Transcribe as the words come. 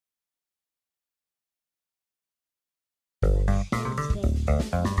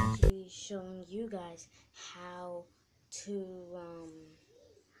Be showing you guys how to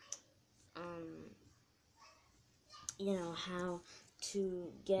how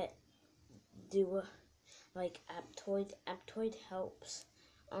to do like Aptoid helps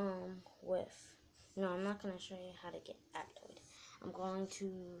with no, I'm not going to show you how to get Aptoid. I'm going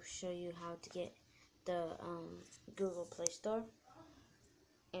to show you how to get the Google Play Store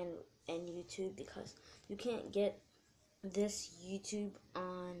and YouTube, because you can't get this YouTube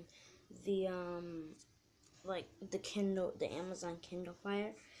on the like the Kindle, the Amazon Kindle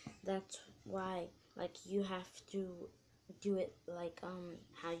Fire. That's why, like, you have to do it like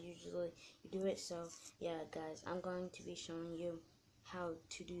how usually you do it. So yeah, guys, I'm going to be showing you how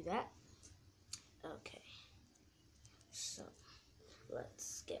to do that. Okay, so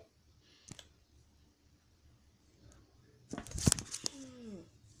let's get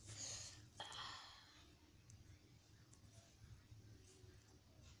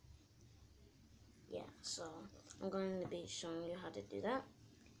yeah, so I'm going to be showing you how to do that.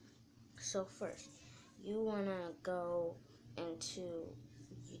 So first, you want to go into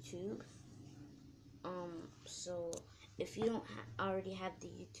YouTube. So if you don't already have the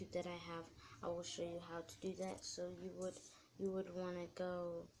YouTube that I have, I will show you how to do that. So you would want to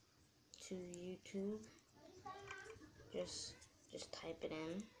go to YouTube. Just type it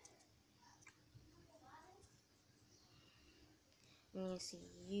in. And you see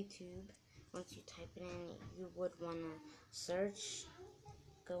YouTube. Once you type it in, you would want to search.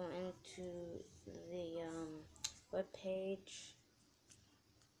 Go into the web page.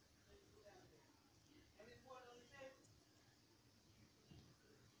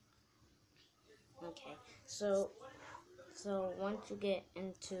 Okay, so once you get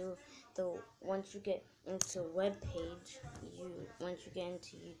into web page, once you get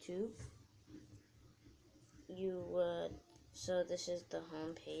into YouTube, you would, so this is the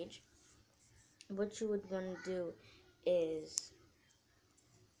home page. What you would want to do is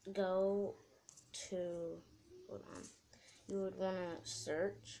go to, hold on, you would want to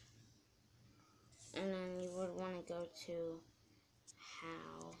search, and then you would want to go to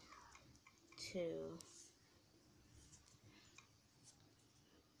how to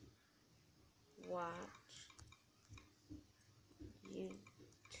watch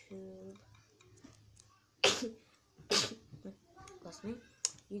YouTube. Bless me.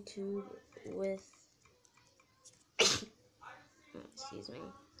 YouTube with excuse me,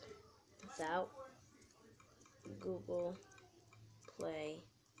 without Google Play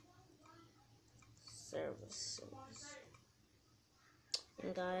services.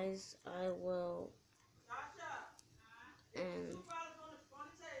 And guys, I will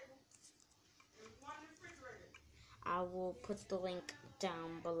put the link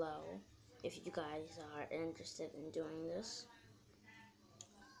down below if you guys are interested in doing this.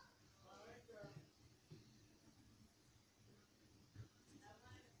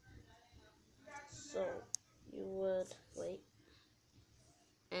 So you would wait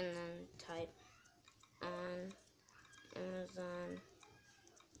and then type on Amazon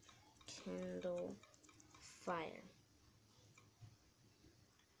Kindle Fire.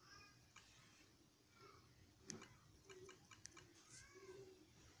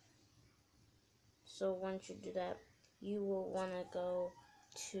 So once you do that, you will want to go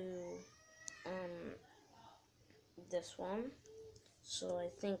to this one. So I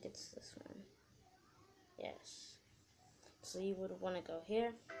think it's this one. Yes. So you would want to go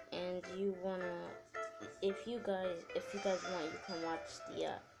here, and you want to, if you guys want, you can watch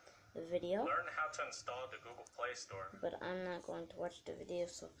the video. Learn how to install the Google Play Store. But I'm not going to watch the video,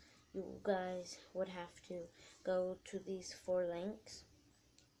 so you guys would have to go to these 4 links.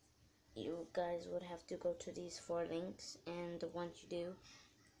 You guys would have to go to these 4 links, and once you do,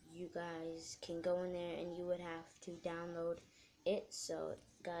 you guys can go in there and you would have to download it. So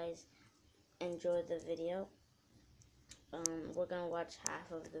guys, enjoy the video. We're gonna watch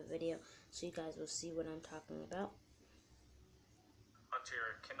half of the video so you guys will see what I'm talking about. Onto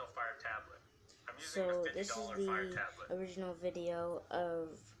your Kindle Fire tablet. I'm using So the $50 this is Fire the tablet. original video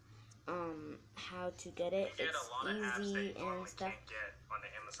of how to get it. You get It's a lot of apps easy that you and normally stuff. can't get on the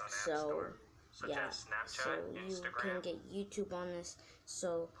Amazon App So Store, such yeah, as Snapchat, so you Instagram, can get YouTube on this.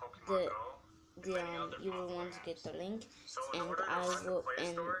 So Pokemon Go, and many other you will popular want to get the link, So in and order to I run the will, Play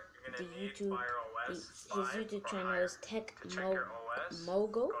and Store, you're the going to need YouTube, Fire OS his 5 YouTube or channel higher. is Tech To check your OS,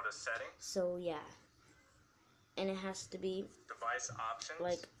 Mogul. go to Settings, So yeah, and it has to be Device Options,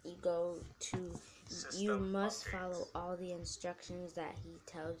 like you go to. System You must Updates. follow all the instructions that he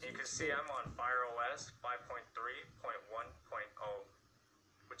tells you. You can to see do. I'm on Fire OS 5.3.1.0,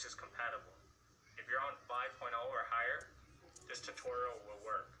 which is compatible. If you're on 5.0 or higher, this tutorial will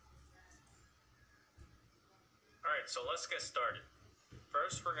work. Alright, so let's get started.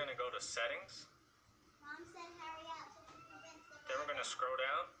 First, we're going to go to Settings. Mom said hurry up so she can rinse the Then we're going to scroll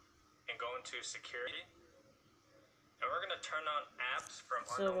down and go into Security. And we're going to turn on apps from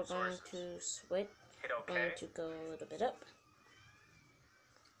So unknown we're going sources. to switch. Hit OK. Going to go a little bit up.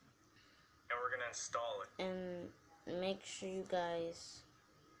 And we're going to install it. And make sure you guys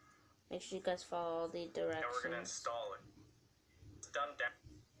follow the directions. And we're going to install it. It's done.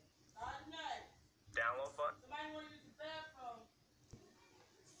 Download button.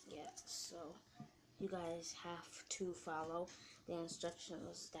 Yeah, so you guys have to follow the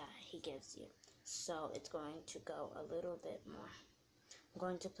instructions that he gives you. So it's going to go a little bit more. I'm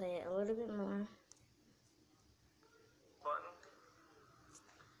going to play it a little bit more. Button.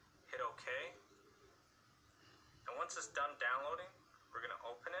 Hit OK. And once it's done downloading, we're going to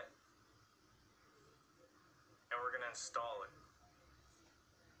open it. And we're going to install it.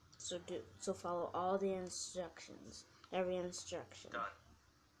 So follow all the instructions. Every instruction. Done.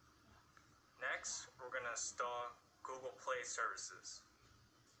 Next, we're going to install Google Play services.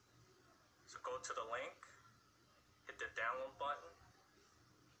 So go to the link, hit the download button,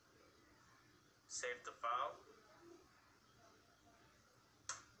 save the file.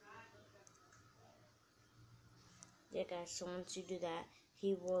 Yeah guys, so once you do that,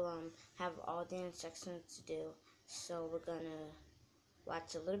 he will have all the instructions to do. So we're gonna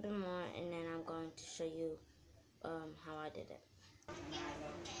watch a little bit more, and then I'm going to show you how I did it.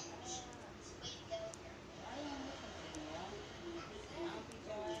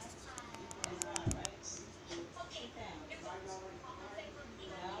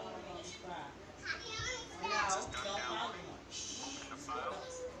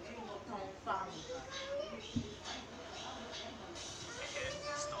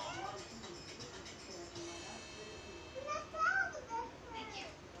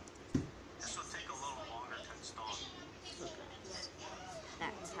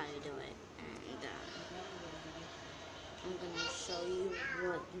 That's how you do it, and I'm gonna show you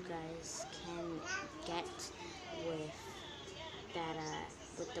what you guys can get with that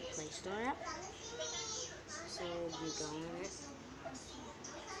with the Play Store app. So you go on it,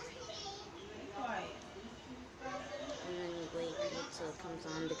 and then you wait until it comes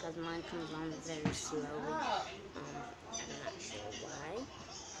on, because mine comes on very slowly. I'm not sure why.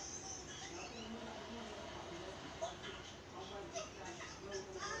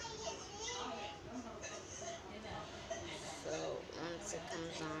 So once it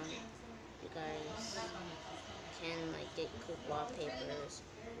comes on, you guys can get cool wallpapers.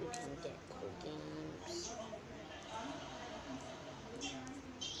 You can get cool games.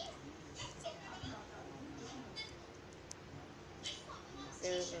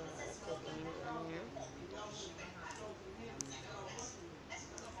 There's a lot of cool games on here.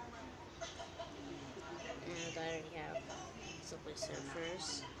 And I already have Subway Surfers.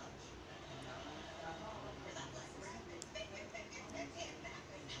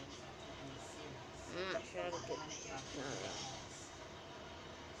 I'm not sure how to get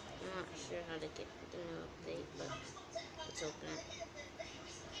I'm not sure how to get the new update, but let's open it.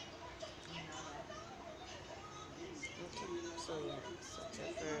 Okay, so yeah,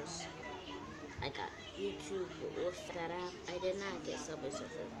 Surfers. I got YouTube with that app. I did not get Subway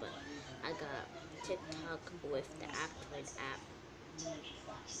Surfers, but I got TikTok with the Aptoid app.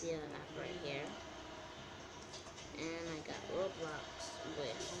 The app right here. And I got Roblox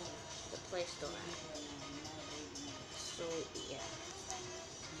with the Play Store app. So yeah,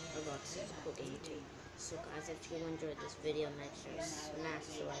 Roblox is a cool game too. So guys, if you enjoyed this video, make sure to smash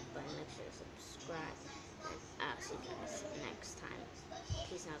the like button, make sure to subscribe, and I'll see you guys next time.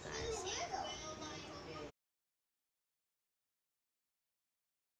 Peace out.